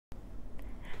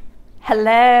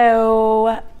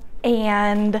Hello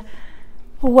and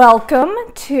welcome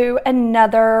to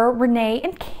another Renee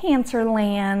in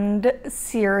Cancerland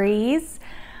series.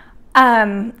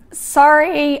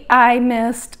 Sorry I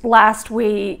missed last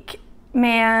week.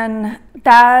 Man,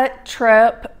 that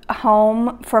trip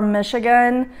home from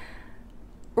Michigan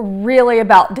really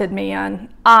about did me in.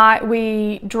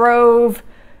 We drove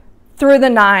through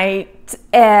the night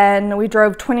and we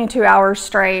drove 22 hours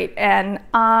straight, and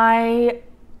I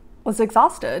was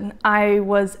exhausted. I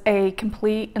was a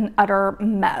complete and utter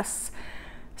mess.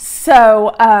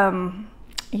 So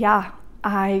yeah,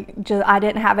 I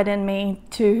didn't have it in me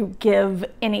to give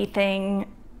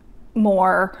anything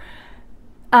more.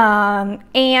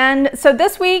 And so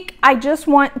this week I just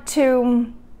want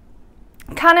to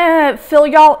kind of fill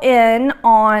y'all in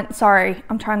on, sorry,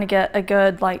 I'm trying to get a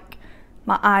good, like,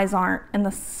 my eyes aren't in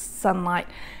the sunlight.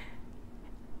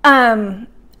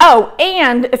 Oh,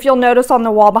 and if you'll notice on the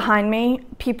wall behind me,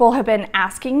 people have been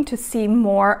asking to see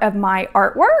more of my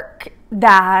artwork.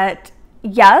 That,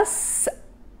 yes,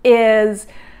 is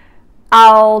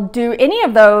I'll do any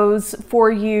of those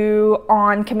for you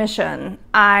on commission.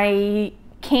 I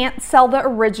can't sell the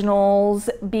originals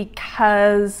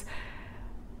because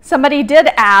somebody did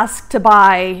ask to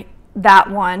buy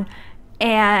that one,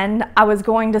 and I was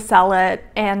going to sell it,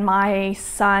 and my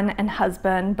son and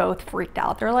husband both freaked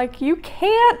out. They're like, you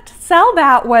can't sell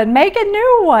that one, make a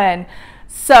new one.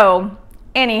 So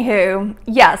anywho,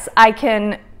 yes, I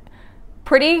can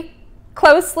pretty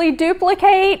closely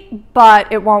duplicate,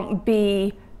 but it won't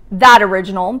be that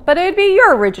original, but it'd be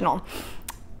your original.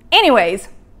 Anyways,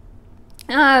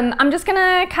 I'm just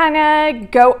gonna kind of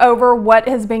go over what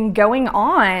has been going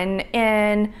on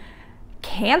in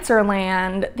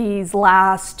Cancerland these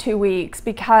last 2 weeks,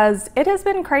 because it has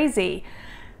been crazy.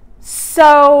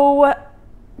 So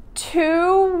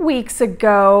 2 weeks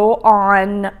ago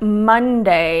on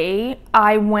Monday,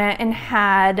 I went and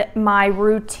had my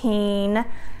routine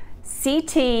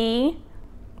CT,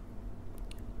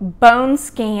 bone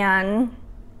scan,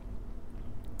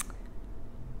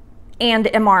 and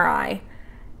MRI.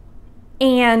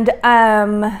 And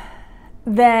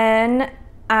then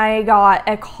I got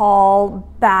a call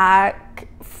back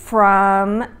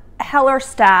from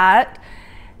Hellerstadt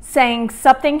saying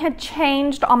something had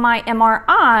changed on my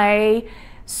MRI,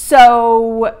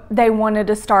 so they wanted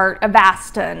to start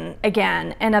Avastin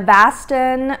again. And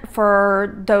Avastin,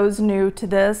 for those new to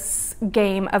this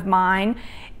game of mine,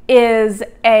 is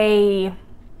I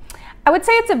would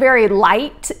say it's a very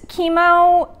light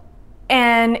chemo,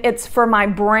 and it's for my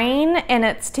brain, and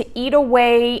it's to eat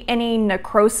away any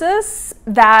necrosis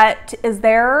that is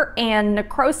there. And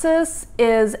necrosis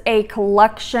is a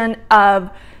collection of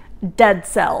dead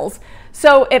cells.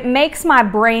 So it makes my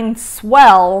brain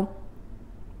swell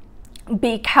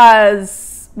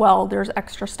because, well, there's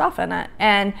extra stuff in it,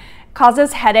 and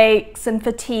causes headaches and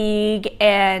fatigue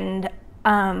and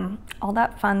all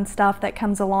that fun stuff that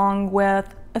comes along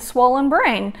with a swollen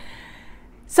brain.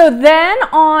 So then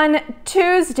on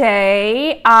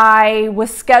Tuesday, I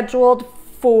was scheduled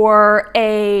for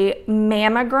a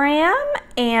mammogram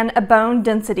and a bone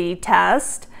density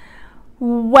test.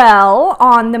 Well,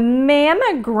 on the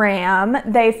mammogram,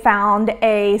 they found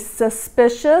a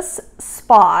suspicious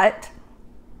spot.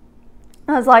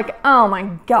 I was like, oh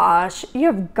my gosh,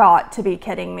 you've got to be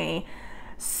kidding me.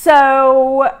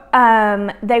 So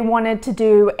they wanted to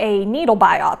do a needle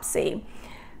biopsy.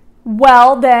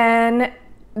 Well, then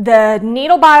the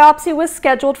needle biopsy was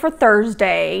scheduled for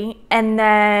Thursday, and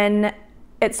then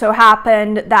it so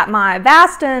happened that my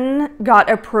Avastin got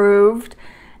approved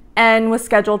and was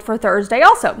scheduled for Thursday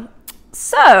also.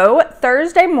 So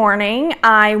Thursday morning,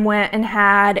 I went and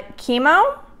had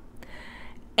chemo,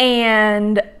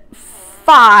 and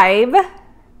 5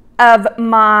 of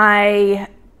my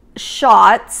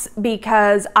shots,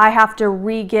 because I have to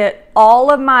re-get all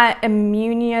of my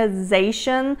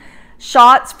immunization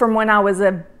shots from when I was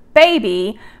a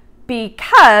baby,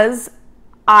 because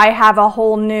I have a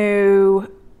whole new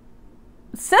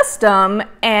system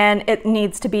and it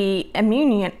needs to be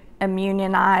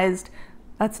immunized.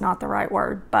 That's not the right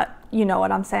word, but you know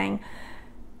what I'm saying.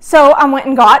 So I went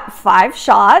and got 5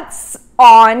 shots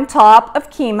on top of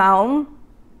chemo,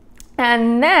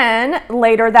 and then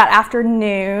later that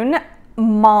afternoon,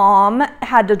 Mom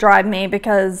had to drive me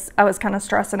because I was kind of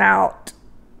stressing out,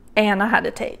 and I had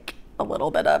to take a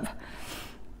little bit of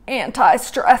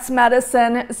anti-stress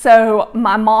medicine. So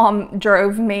my mom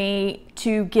drove me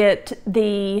to get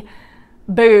the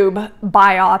boob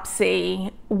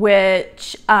biopsy,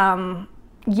 which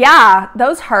yeah,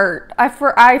 those hurt. I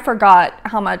forgot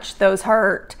how much those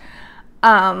hurt.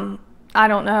 I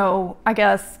don't know, I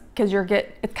guess because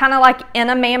it's kind of like in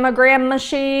a mammogram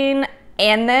machine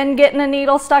and then getting a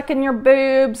needle stuck in your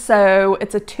boob. So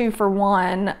it's a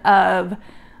 2-for-1 of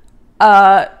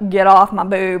get off my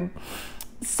boob.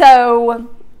 So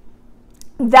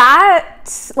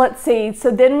that, let's see.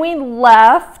 So then we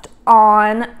left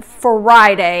on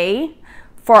Friday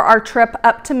for our trip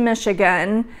up to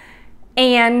Michigan.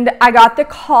 And I got the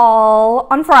call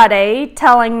on Friday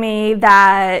telling me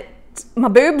that my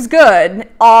boob's good.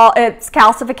 It's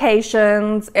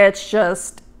calcifications. It's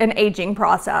just an aging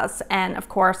process. And of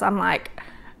course, I'm like,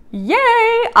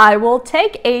 yay, I will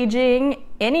take aging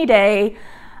any day.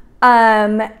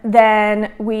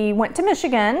 Then we went to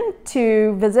Michigan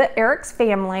to visit Eric's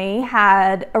family,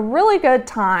 had a really good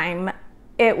time.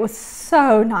 It was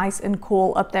so nice and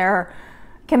cool up there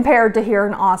compared to here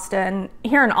in Austin.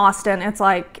 Here in Austin, it's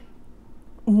like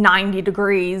 90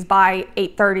 degrees by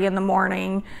 8:30 in the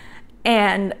morning.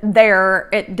 And there,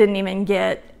 it didn't even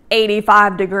get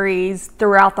 85 degrees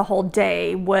throughout the whole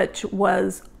day, which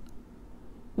was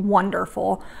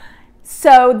wonderful.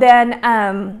 So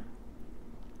then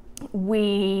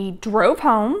we drove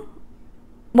home.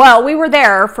 Well, we were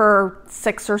there for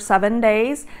 6 or 7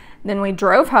 days. Then we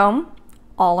drove home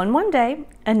all in one day,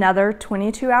 another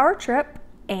 22-hour trip.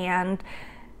 And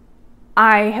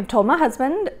I have told my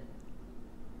husband,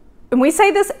 and we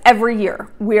say this every year,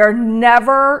 we are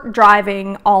never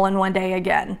driving all in one day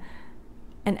again.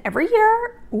 And every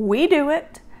year we do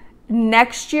it.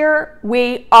 Next year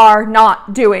we are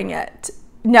not doing it.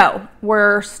 No,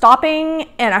 we're stopping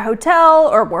in a hotel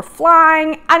or we're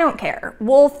flying. I don't care.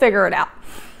 We'll figure it out.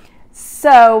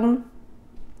 So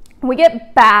we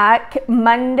get back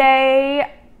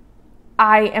Monday.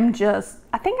 I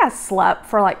think I slept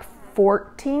for like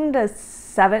 14 to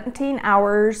 17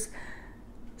 hours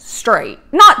straight.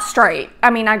 Not straight. I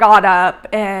mean, I got up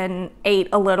and ate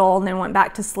a little and then went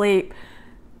back to sleep.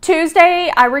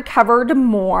 Tuesday, I recovered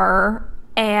more.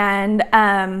 And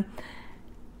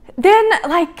then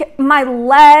like my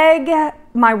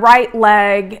right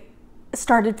leg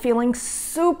started feeling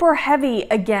super heavy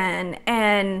again.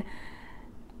 And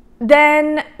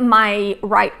then my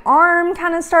right arm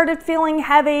kind of started feeling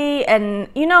heavy. And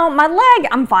you know, my leg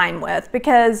I'm fine with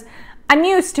because I'm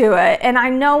used to it. And I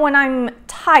know when I'm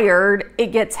tired, it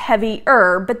gets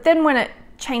heavier. But then when it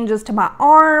changes to my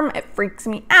arm, it freaks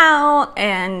me out.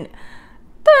 And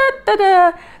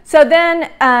so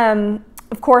then,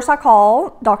 of course, I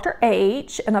call Dr.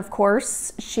 H. And of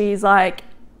course, she's like,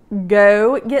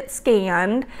 go get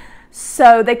scanned.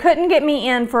 So they couldn't get me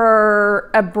in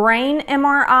for a brain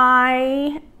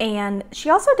MRI, and she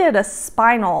also did a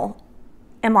spinal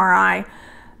MRI,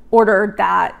 ordered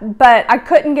that, but I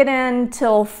couldn't get in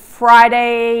till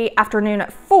Friday afternoon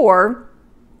at 4.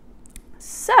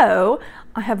 So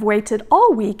I have waited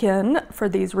all weekend for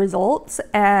these results,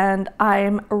 and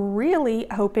I'm really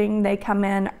hoping they come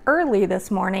in early this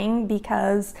morning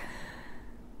because,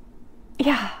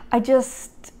 yeah, I just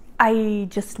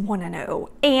want to know.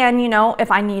 And, you know, if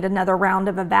I need another round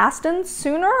of Avastin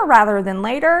sooner rather than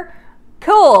later,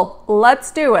 cool,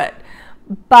 let's do it.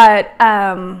 But,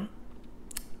 yeah,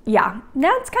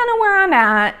 that's kind of where I'm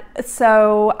at.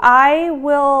 So I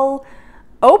will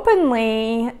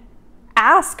openly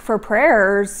ask for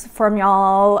prayers from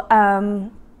y'all,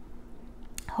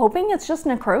 hoping it's just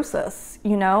necrosis,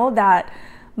 you know, that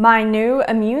my new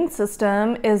immune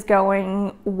system is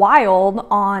going wild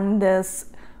on this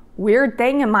weird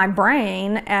thing in my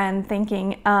brain and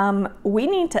thinking, we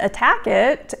need to attack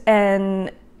it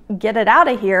and get it out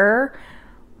of here,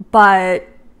 but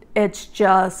it's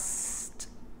just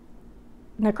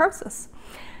necrosis.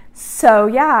 So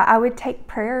yeah, I would take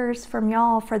prayers from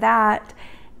y'all for that.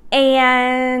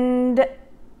 And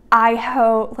I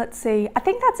hope, let's see, I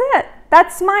think that's it.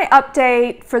 That's my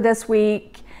update for this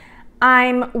week.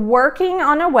 I'm working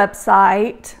on a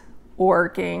website.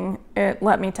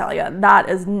 Let me tell you, that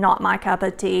is not my cup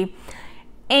of tea.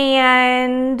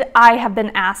 And I have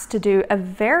been asked to do a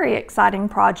very exciting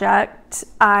project.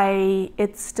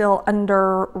 It's still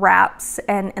under wraps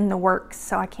and in the works,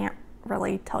 so I can't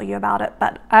really tell you about it,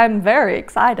 but I'm very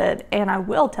excited and I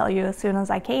will tell you as soon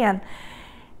as I can.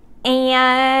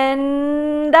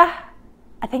 And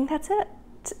I think that's it.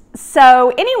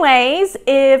 So anyways,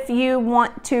 if you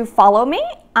want to follow me,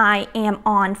 I am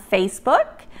on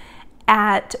Facebook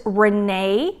at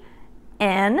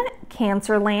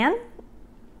ReneeInCancerland,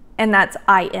 and that's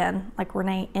I-N, like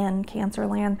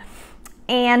ReneeInCancerland.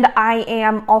 And I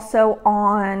am also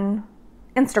on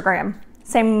Instagram,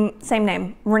 same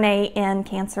name,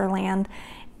 ReneeInCancerland.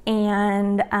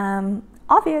 And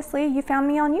obviously you found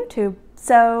me on YouTube,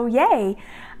 so yay.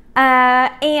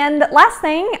 And last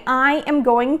thing, I am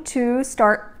going to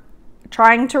start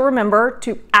trying to remember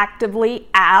to actively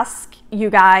ask you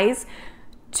guys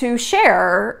to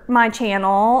share my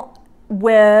channel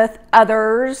with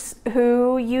others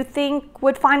who you think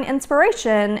would find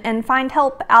inspiration and find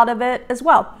help out of it as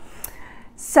well.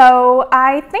 So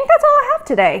I think that's all I have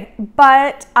today,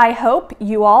 but I hope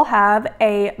you all have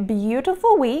a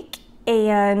beautiful week,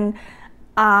 and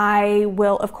I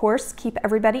will, of course, keep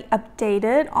everybody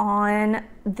updated on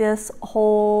this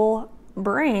whole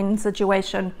brain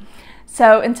situation.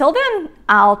 So until then,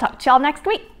 I'll talk to y'all next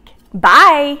week.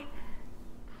 Bye.